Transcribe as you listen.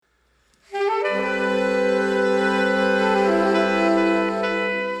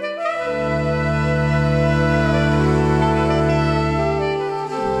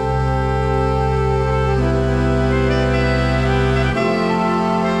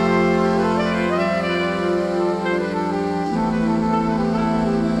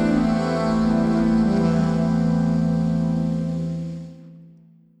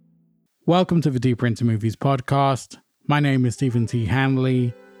Welcome to the Deeper Into Movies podcast. My name is Stephen T.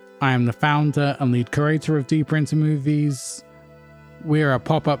 Hanley. I am the founder and lead curator of Deeper Into Movies. We're a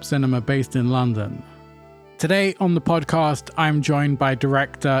pop-up cinema based in London. Today on the podcast, I'm joined by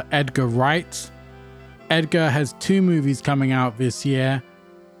director Edgar Wright. Edgar has 2 movies coming out this year,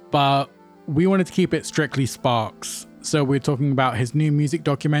 but we wanted to keep it strictly Sparks. So we're talking about his new music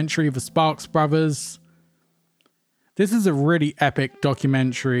documentary, The Sparks Brothers. This is a really epic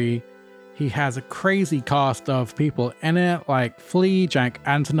documentary. He has a crazy cast of people in it, like Flea, Jack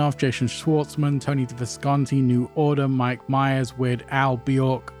Antonoff, Jason Schwartzman, Tony Visconti, New Order, Mike Myers, Weird Al,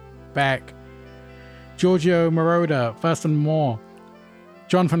 Bjork, Beck, Giorgio Moroder, Thurston Moore,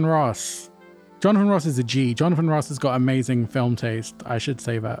 Jonathan Ross. Jonathan Ross is a G. Jonathan Ross has got amazing film taste. I should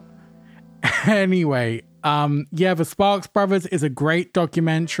say that. Anyway, The Sparks Brothers is a great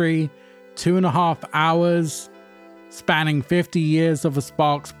documentary, 2.5 hours, spanning 50 years of the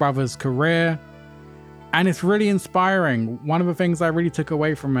Sparks Brothers' career. And it's really inspiring. One of the things I really took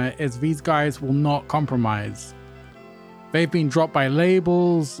away from it is these guys will not compromise. They've been dropped by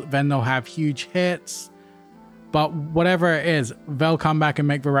labels, then they'll have huge hits. But whatever it is, they'll come back and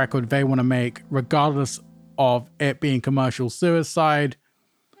make the record they want to make, regardless of it being commercial suicide.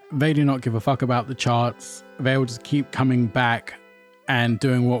 They do not give a fuck about the charts. They will just keep coming back and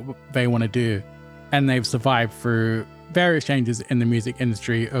doing what they want to do. And they've survived through various changes in the music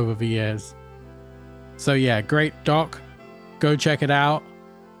industry over the years. So yeah, great doc. Go check it out.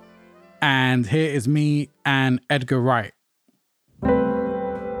 And here is me and Edgar Wright.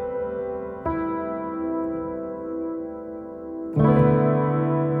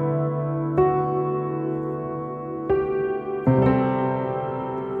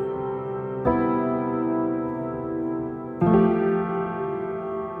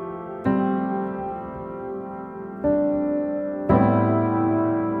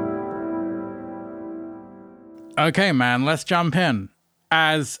 Okay, man, let's jump in.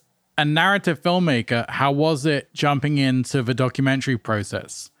 As a narrative filmmaker, how was it jumping into the documentary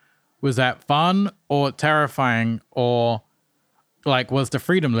process? Was that fun or terrifying, or was the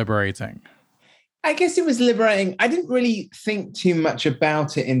freedom liberating? I guess it was liberating. I didn't really think too much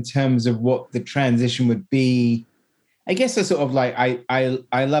about it in terms of what the transition would be. I guess I sort of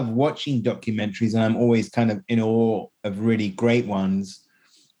I love watching documentaries, and I'm always kind of in awe of really great ones.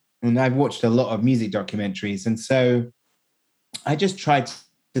 And I've watched a lot of music documentaries. And so I just tried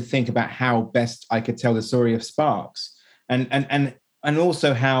to think about how best I could tell the story of Sparks and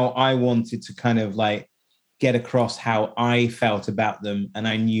also how I wanted to kind of get across how I felt about them. And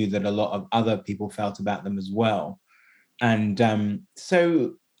I knew that a lot of other people felt about them as well. And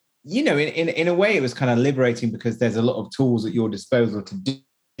so, you know, in a way, it was kind of liberating because there's a lot of tools at your disposal to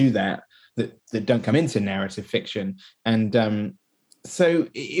do that don't come into narrative fiction. And so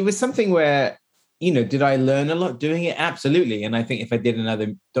it was something where, you know, did I learn a lot doing it? Absolutely. And I think if I did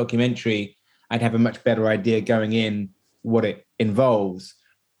another documentary, I'd have a much better idea going in what it involves.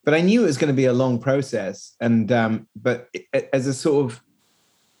 But I knew it was going to be a long process. And but as a sort of,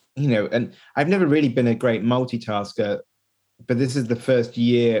 you know, and I've never really been a great multitasker, but this is the first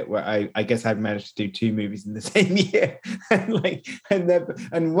year where I guess I've managed to do 2 movies in the same year.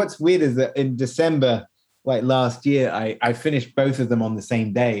 and what's weird is that in December, last year, I finished both of them on the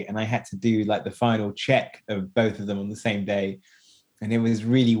same day, and I had to do the final check of both of them on the same day. And it was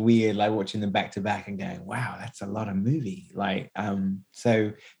really weird, watching them back to back and going, wow, that's a lot of movie. But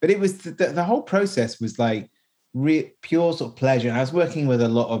it was the whole process was pure sort of pleasure. And I was working with a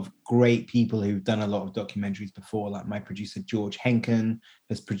lot of great people who've done a lot of documentaries before. Like my producer, George Henkin,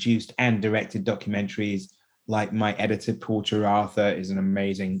 has produced and directed documentaries. My editor, Porter Arthur, is an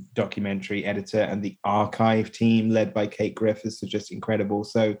amazing documentary editor, and the archive team led by Kate Griffiths are just incredible.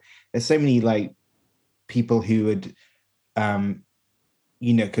 So there's so many people who would,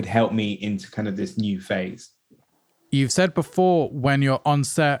 could help me into kind of this new phase. You've said before when you're on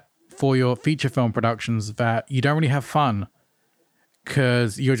set for your feature film productions that you don't really have fun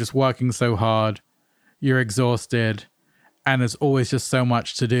because you're just working so hard, you're exhausted, and there's always just so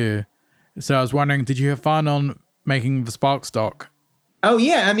much to do. So I was wondering, did you have fun on making the Sparks doc? Oh,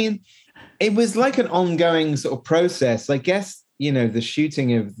 yeah. I mean, it was like an ongoing sort of process. I guess, you know, the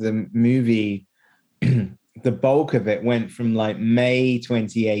shooting of the movie, the bulk of it went from May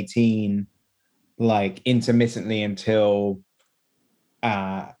 2018, intermittently until,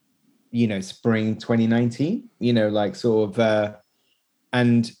 spring 2019,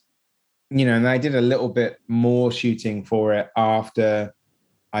 and I did a little bit more shooting for it after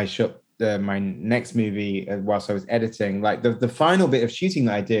I shot my next movie whilst I was editing. The final bit of shooting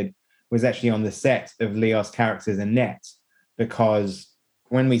that I did was actually on the set of Leos Characters and Net, because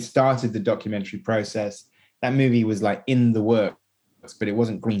when we started the documentary process, that movie was like in the works, but it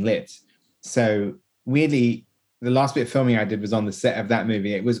wasn't greenlit. So weirdly, the last bit of filming I did was on the set of that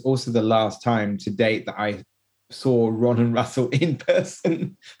movie. It was also the last time to date that I saw Ron and Russell in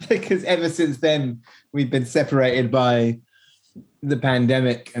person, because ever since then we've been separated by the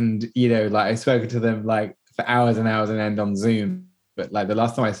pandemic, and like I've spoken to them like for hours and hours and end on Zoom, but like the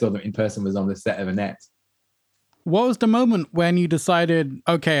last time I saw them in person was on the set of Annette. What was the moment when you decided,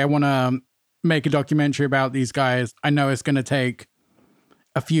 okay, I want to make a documentary about these guys? I know it's going to take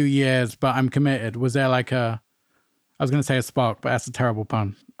a few years, but I'm committed. Was there like I was going to say a spark, but that's a terrible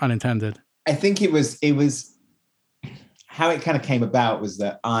pun, unintended. I think it was how it kind of came about was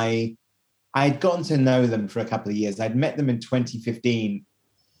that I'd gotten to know them for a couple of years. I'd met them in 2015,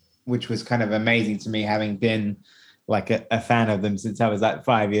 which was kind of amazing to me, having been like a fan of them since I was like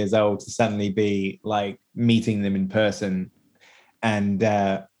 5 years old, to suddenly be like meeting them in person. And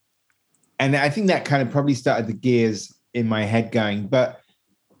I think that kind of probably started the gears in my head going. But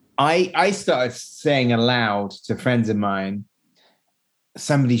I started saying aloud to friends of mine,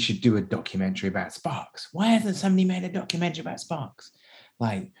 somebody should do a documentary about Sparks. Why hasn't somebody made a documentary about Sparks?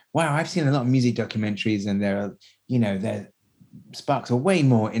 Like, wow, I've seen a lot of music documentaries, and their Sparks are way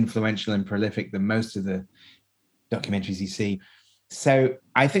more influential and prolific than most of the documentaries you see. So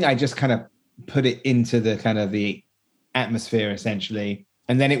I think I just kind of put it into the kind of the atmosphere essentially.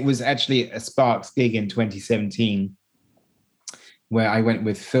 And then it was actually a Sparks gig in 2017 where I went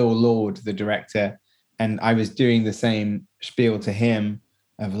with Phil Lord, the director, and I was doing the same spiel to him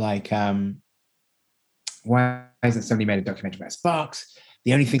of like, why hasn't somebody made a documentary about Sparks?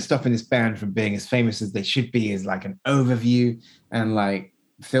 The only thing stopping this band from being as famous as they should be is like an overview. And like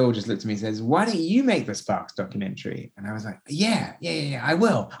Phil just looked at me and says, why don't you make the Sparks documentary? And I was like, yeah, I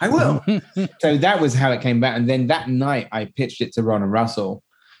will. So that was how it came about. And then that night I pitched it to Ron and Russell.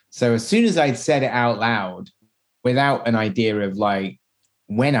 So as soon as I'd said it out loud, without an idea of like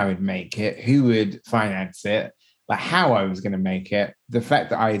when I would make it, who would finance it, like how I was going to make it, the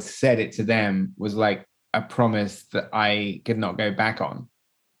fact that I had said it to them was like a promise that I could not go back on.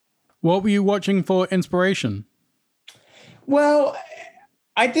 What were you watching for inspiration? Well,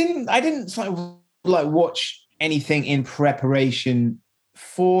 I didn't sort of like watch anything in preparation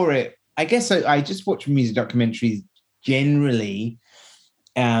for it. I guess I just watch music documentaries generally.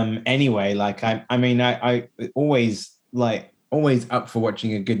 Anyway, like I always up for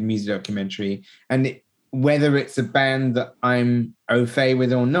watching a good music documentary, and whether it's a band that I'm au fait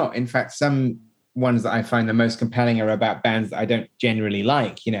with or not. In fact, some ones that I find the most compelling are about bands that I don't generally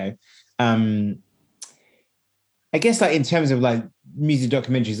like, I guess like in terms of like music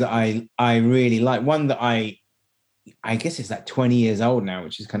documentaries that I really like, one that I guess it's like 20 years old now,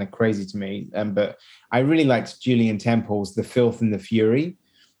 which is kind of crazy to me. But I really liked Julian Temple's The Filth and the Fury.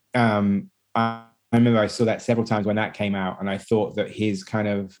 I remember I saw that several times when that came out, and I thought that his kind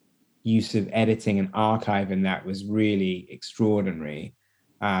of use of editing and archiving that was really extraordinary.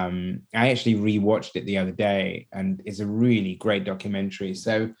 I actually rewatched it the other day, and it's a really great documentary.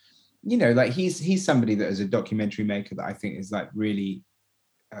 So, like he's somebody that is a documentary maker that I think is like really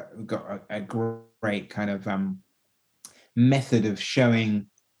got a great kind of method of showing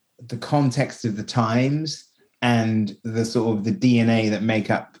the context of the times and the sort of the DNA that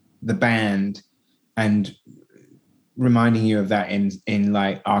make up the band, and reminding you of that in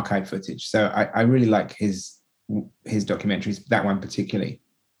like archive footage. So I really like his documentaries, that one particularly.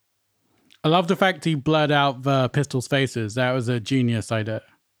 I love the fact he blurred out the Pistols' faces. That was a genius idea.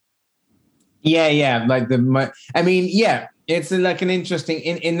 Yeah. Like it's like an interesting,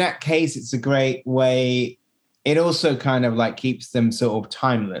 in that case, it's a great way. It also kind of like keeps them sort of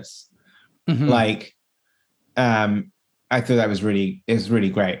timeless. Mm-hmm. Like, I thought it was really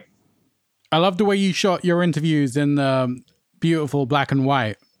great. I love the way you shot your interviews in the beautiful black and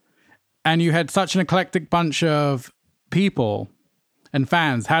white. And you had such an eclectic bunch of people and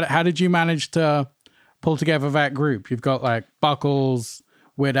fans. How did you manage to pull together that group? You've got like Buckles,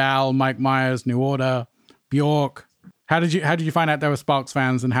 Weird Al, Mike Myers, New Order, Bjork. How did you find out there were Sparks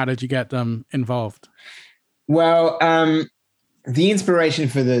fans, and how did you get them involved? Well, the inspiration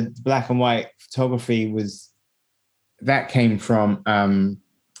for the black and white photography came from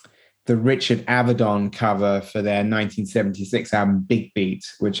the Richard Avedon cover for their 1976 album Big Beat,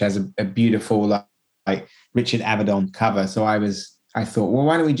 which has a beautiful like Richard Avedon cover. So I thought, well,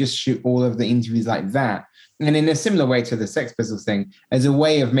 why don't we just shoot all of the interviews like that? And in a similar way to the Sex Pistols thing, as a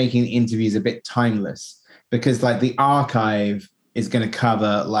way of making the interviews a bit timeless, because like the archive is going to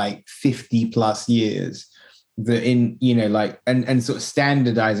cover like 50 plus years. And sort of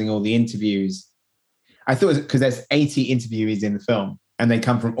standardizing all the interviews. I thought because there's 80 interviewees in the film, and they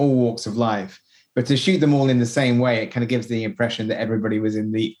come from all walks of life. But to shoot them all in the same way, it kind of gives the impression that everybody was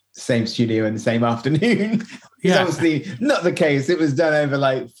in the same studio in the same afternoon. It's obviously not the case. It was done over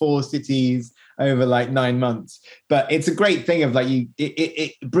like 4 cities over like 9 months. But it's a great thing of like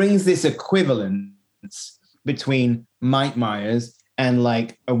it brings this equivalence between Mike Myers and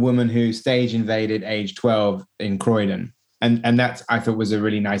like a woman who stage invaded age 12 in Croydon. And that I thought was a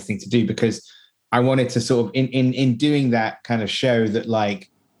really nice thing to do, because I wanted to sort of in doing that kind of show that, like,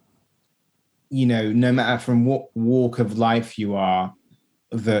 you know, no matter from what walk of life you are,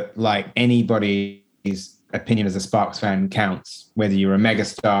 that like anybody's opinion as a Sparks fan counts, whether you're a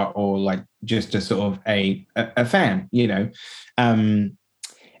megastar or like just a sort of a fan, you know. And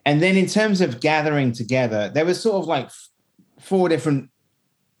then in terms of gathering together, there was sort of like 4 different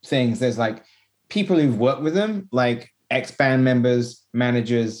things. There's like people who've worked with them, like ex-band members,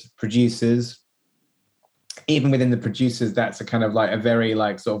 managers, producers. Even within the producers, that's a kind of like a very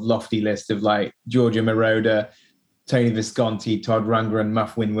like sort of lofty list of like Giorgio Moroder, Tony Visconti, Todd Rundgren,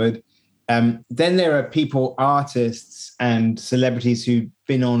 Muff Winwood. Then there are people, artists and celebrities who've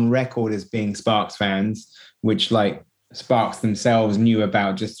been on record as being Sparks fans, which like Sparks themselves knew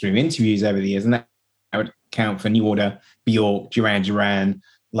about just through interviews over the years. And that would count for New Order, Bjork, Duran Duran,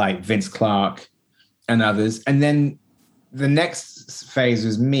 like Vince Clarke and others. And then the next phase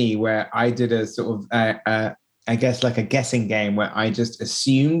was me, where I did a sort of, I guess, like a guessing game where I just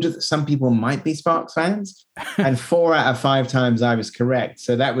assumed that some people might be Sparks fans. And 4 out of 5 times I was correct.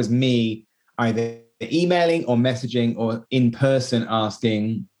 So that was me either emailing or messaging or in person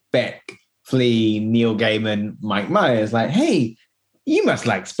asking Beck, Flea, Neil Gaiman, Mike Myers, like, hey, you must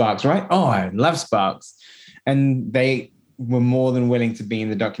like Sparks, right? Oh, I love Sparks. And they were more than willing to be in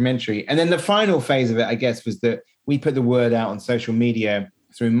the documentary. And then the final phase of it, I guess, was that we put the word out on social media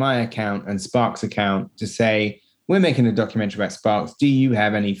through my account and Sparks' account to say, we're making a documentary about Sparks. Do you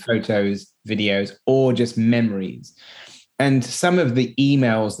have any photos, videos, or just memories? And some of the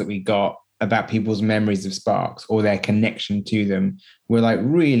emails that we got about people's memories of Sparks or their connection to them were like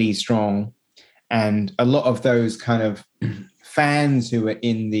really strong. And a lot of those kind of fans who were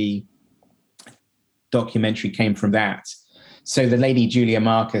in the documentary came from that. So the lady Julia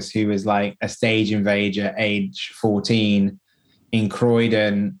Marcus, who was like a stage invader, age 14 in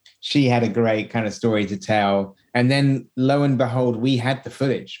Croydon, she had a great kind of story to tell. And then lo and behold, we had the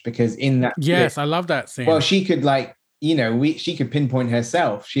footage, because in that yes, clip, I love that scene. well, she could like, you know, she could pinpoint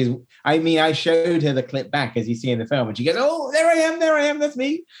herself. I showed her the clip back, as you see in the film, and she goes, oh, there I am, that's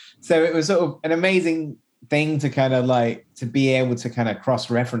me. So it was sort of an amazing thing to kind of like, to be able to kind of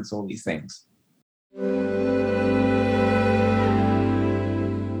cross-reference all these things.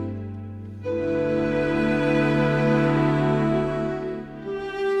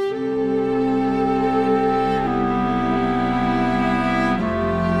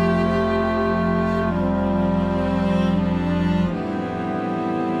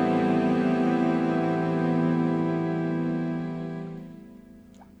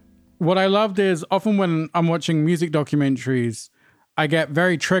 What I loved is often when I'm watching music documentaries, I get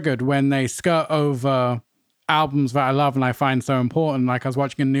very triggered when they skirt over albums that I love and I find so important. Like I was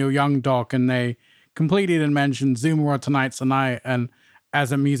watching a Neil Young doc and they completely didn't mention Zuma or Tonight's the Night. And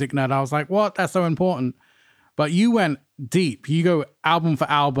as a music nerd, I was like, what? That's so important. But you went deep. You go album for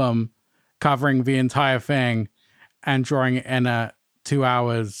album, covering the entire thing and drawing it in at 2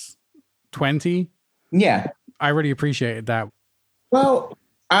 hours 20. Yeah. I really appreciated that. Well,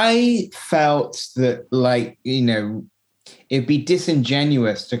 I felt that, like, you know, it'd be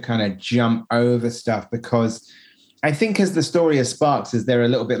disingenuous to kind of jump over stuff, because I think as the story of Sparks is, they're a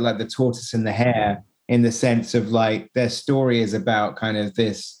little bit like the tortoise and the hare, in the sense of like their story is about kind of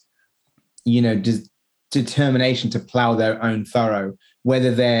this, you know, determination to plow their own furrow,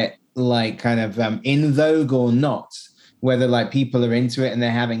 whether they're like kind of in vogue or not, whether like people are into it and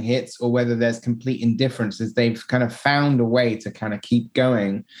they're having hits, or whether there's complete indifference, as they've kind of found a way to kind of keep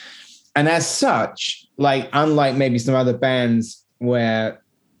going. And as such, like, unlike maybe some other bands where,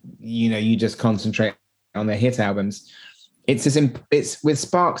 you know, you just concentrate on their hit albums, it's with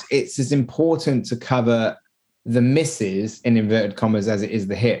Sparks, it's as important to cover the misses, in inverted commas, as it is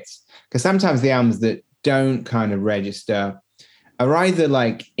the hits. Because sometimes the albums that don't kind of register are either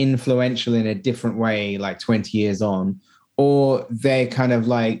like influential in a different way, like 20 years on, or they're kind of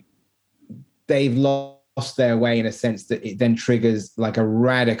like, they've lost their way in a sense that it then triggers like a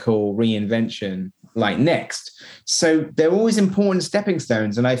radical reinvention, like Next. So they're always important stepping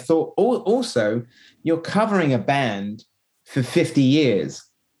stones. And I thought also you're covering a band for 50 years.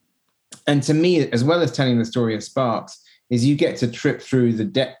 And to me, as well as telling the story of Sparks, is you get to trip through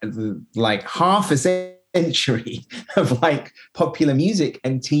the like half a century century of like popular music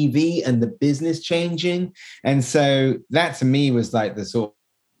and TV and the business changing. And so that to me was like the sort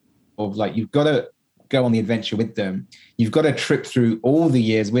of like, you've got to go on the adventure with them. You've got to trip through all the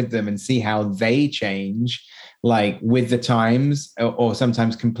years with them and see how they change, like with the times, or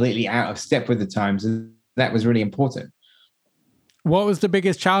sometimes completely out of step with the times. And that was really important. What was the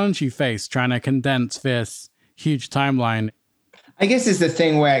biggest challenge you faced trying to condense this huge timeline? I guess it's the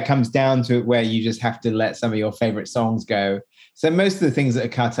thing where it comes down to it, where you just have to let some of your favorite songs go. So most of the things that are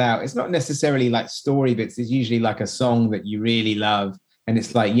cut out, it's not necessarily like story bits. It's usually like a song that you really love. And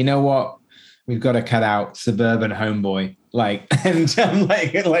it's like, you know what? We've got to cut out Suburban Homeboy. Like, and so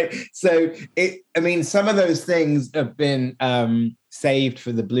I mean, some of those things have been saved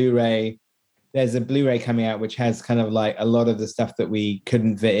for the Blu-ray. There's a Blu-ray coming out, which has kind of like a lot of the stuff that we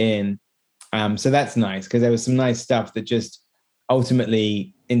couldn't fit in. So that's nice, because there was some nice stuff that just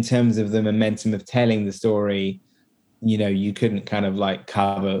ultimately, in terms of the momentum of telling the story, you know, you couldn't kind of like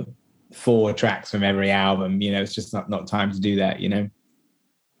cover 4 tracks from every album. You know, it's just not time to do that, you know?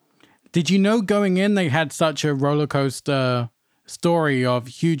 Did you know going in they had such a roller coaster story of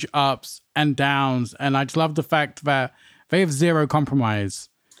huge ups and downs? And I just love the fact that they have zero compromise.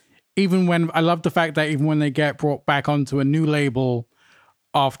 I love the fact that even when they get brought back onto a new label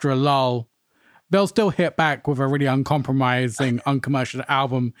after a lull, they'll still hit back with a really uncompromising, uncommercial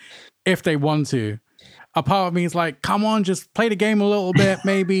album if they want to. A part of me is like, come on, just play the game a little bit.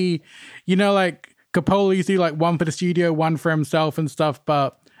 Maybe, you know, like Coppola used to do like one for the studio, one for himself and stuff.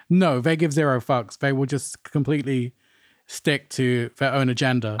 But no, they give zero fucks. They will just completely stick to their own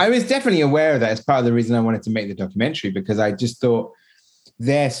agenda. I was definitely aware of that as part of the reason I wanted to make the documentary, because I just thought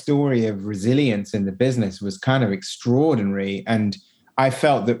their story of resilience in the business was kind of extraordinary. And I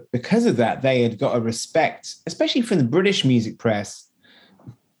felt that because of that, they had got a respect, especially from the British music press,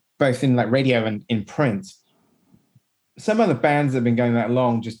 both in like radio and in print. Some other bands that have been going that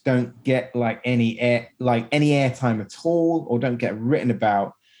long just don't get like any airtime at all, or don't get written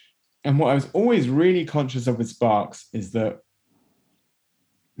about. And what I was always really conscious of with Sparks is that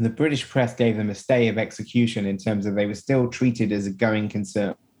the British press gave them a stay of execution, in terms of they were still treated as a going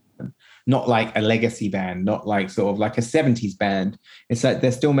concern, not like a legacy band, not like sort of like a 70s band. It's like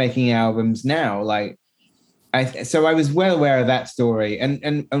they're still making albums now. Like, so I was well aware of that story.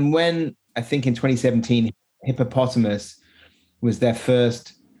 And when I think in 2017, Hippopotamus was their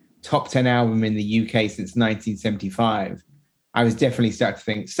first top 10 album in the UK since 1975, I was definitely starting to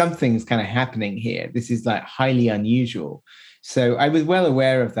think something's kind of happening here. This is like highly unusual. So I was well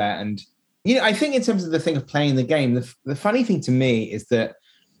aware of that. And, you know, I think in terms of the thing of playing the game, the funny thing to me is that,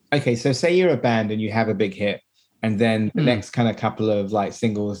 okay, so say you're a band and you have a big hit, and then the next kind of couple of like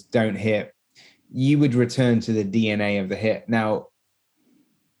singles don't hit, you would return to the DNA of the hit. Now,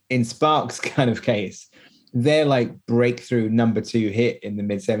 in Sparks' kind of case, their like breakthrough number 2 hit in the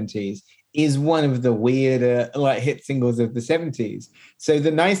mid-70s is one of the weirder like hit singles of the 70s. So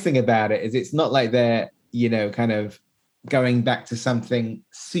the nice thing about it is it's not like they're, you know, kind of going back to something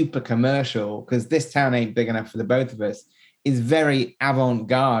super commercial, because This Town Ain't Big Enough for the Both of Us is very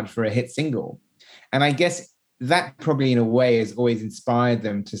avant-garde for a hit single. And I guess that probably in a way has always inspired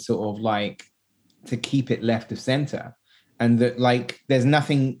them to sort of like to keep it left of center. And that like there's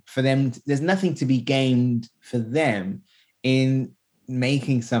nothing to be gained for them in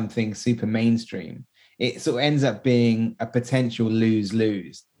making something super mainstream. It sort of ends up being a potential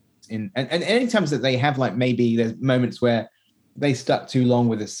lose-lose. And any times that they have, like, maybe there's moments where they stuck too long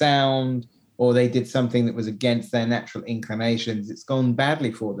with a sound, or they did something that was against their natural inclinations, it's gone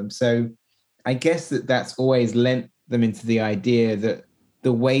badly for them. So I guess that's always lent them into the idea that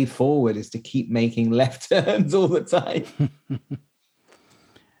the way forward is to keep making left turns all the time.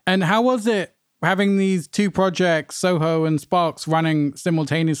 And how was it having these 2 projects, Soho and Sparks, running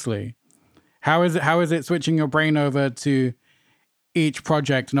simultaneously? How is it switching your brain over to each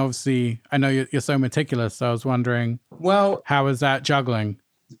project? And obviously, I know you're so meticulous, so I was wondering, well, how is that juggling?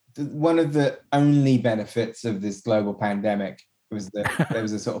 One of the only benefits of this global pandemic was that there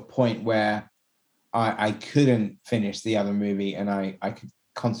was a sort of point where I couldn't finish the other movie, and I could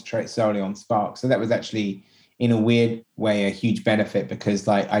concentrate solely on Sparks. So that was actually, in a weird way, a huge benefit, because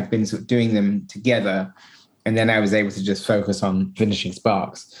like I'd been sort of doing them together, and then I was able to just focus on finishing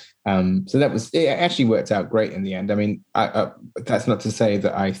Sparks. So it actually worked out great in the end. I mean, that's not to say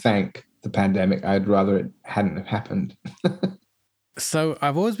that I thank the pandemic. I'd rather it hadn't have happened. So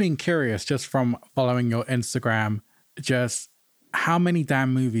I've always been curious, just from following your Instagram, just how many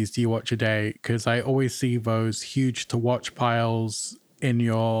damn movies do you watch a day? Because I always see those huge to watch piles in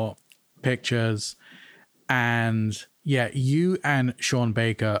your pictures. And yeah, you and Sean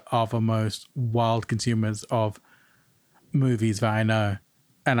Baker are the most wild consumers of movies that I know.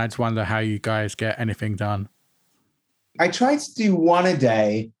 And I just wonder how you guys get anything done. I try to do one a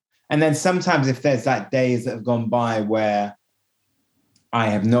day. And then sometimes if there's like days that have gone by where I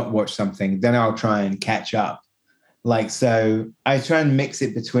have not watched something, then I'll try and catch up. Like, so I try and mix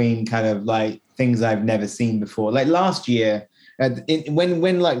it between kind of like things I've never seen before. Like last year,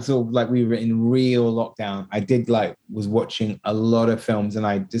 when like sort of like we were in real lockdown, I did like was watching a lot of films, and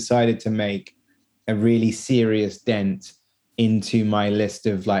I decided to make a really serious dent into my list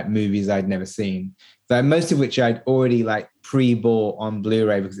of like movies I'd never seen. So most of which I'd already like pre-bought on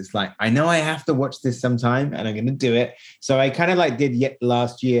Blu-ray, because it's like, I know I have to watch this sometime and I'm going to do it. So I kind of like did yet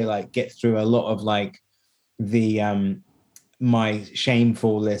last year, like get through a lot of like the my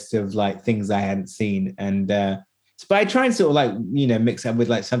shameful list of like things I hadn't seen. And but I try and sort of like, you know, mix up with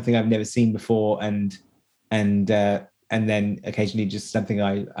like something I've never seen before, and then occasionally just something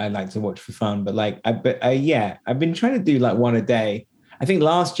I like to watch for fun. But like, yeah, I've been trying to do like one a day. I think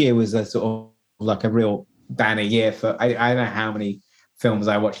last year was a sort of like a real banner year for, I don't know how many films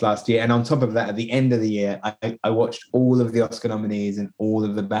I watched last year. And on top of that, at the end of the year, I watched all of the Oscar nominees and all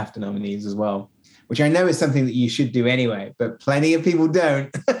of the BAFTA nominees as well, which I know is something that you should do anyway, but plenty of people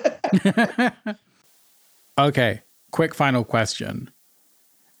don't. Okay, quick final question.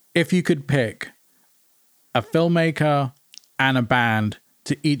 If you could pick a filmmaker and a band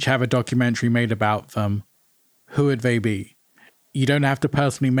to each have a documentary made about them, who would they be? You don't have to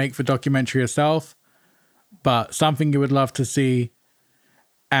personally make the documentary yourself, but something you would love to see,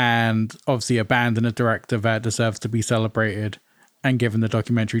 and obviously a band and a director that deserves to be celebrated and given the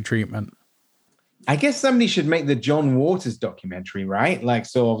documentary treatment. I guess somebody should make the John Waters documentary, right? Like,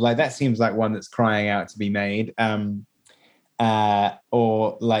 sort of like, that seems like one that's crying out to be made.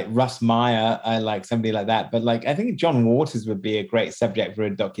 Or like Russ Meyer, like somebody like that. But like, I think John Waters would be a great subject for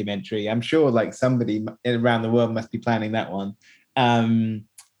a documentary. I'm sure like somebody around the world must be planning that one.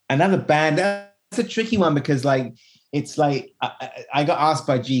 Another band, that's a tricky one, because like, it's like, I got asked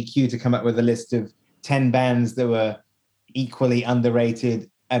by GQ to come up with a list of 10 bands that were equally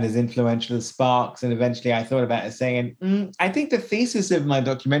underrated and as influential as Sparks. And eventually I thought about it, saying, I think the thesis of my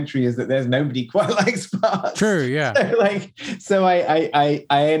documentary is that there's nobody quite like Sparks. True, yeah. So I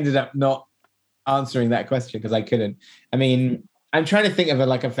ended up not answering that question because I couldn't. I mean, I'm trying to think of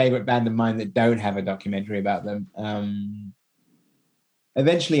a favorite band of mine that don't have a documentary about them.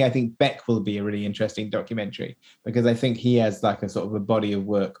 Eventually I think Beck will be a really interesting documentary, because I think he has like a sort of a body of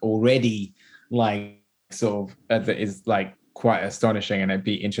work already, like sort of that is like quite astonishing, and it'd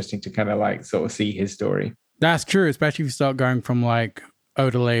be interesting to kind of like sort of see his story. That's true, especially if you start going from like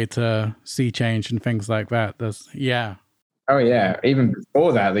Odelay to Sea Change and things like that. Yeah. Oh yeah, even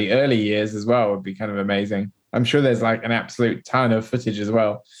before that, the early years as well would be kind of amazing. I'm sure there's like an absolute ton of footage as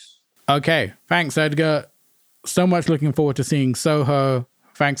well. Okay, thanks, Edgar. So much looking forward to seeing Soho.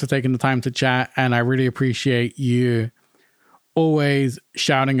 Thanks for taking the time to chat, and I really appreciate you always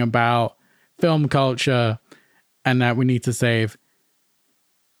shouting about film culture and that we need to save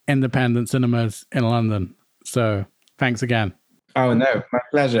independent cinemas in London. So thanks again. Oh no, my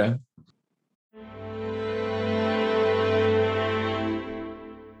pleasure.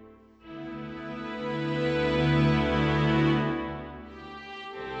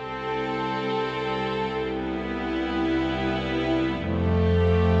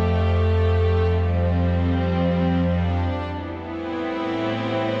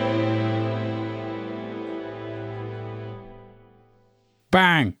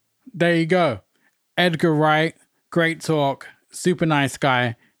 Bang! There you go. Edgar Wright, great talk, super nice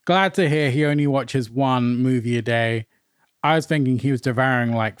guy. Glad to hear he only watches one movie a day. I was thinking he was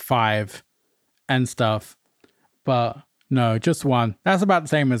devouring like 5 and stuff, but no, just one. That's about the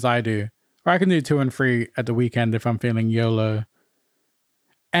same as I do. Or I can do 2 and 3 at the weekend if I'm feeling YOLO.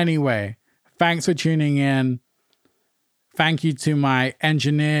 Anyway, thanks for tuning in. Thank you to my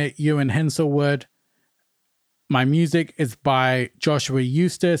engineer, Ewan Hinselwood. My music is by Joshua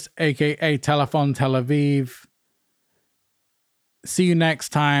Eustace, aka Telephone Tel Aviv. See you next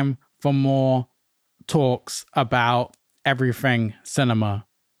time for more talks about everything cinema.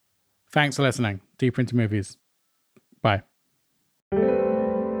 Thanks for listening. Deeper into movies. Bye.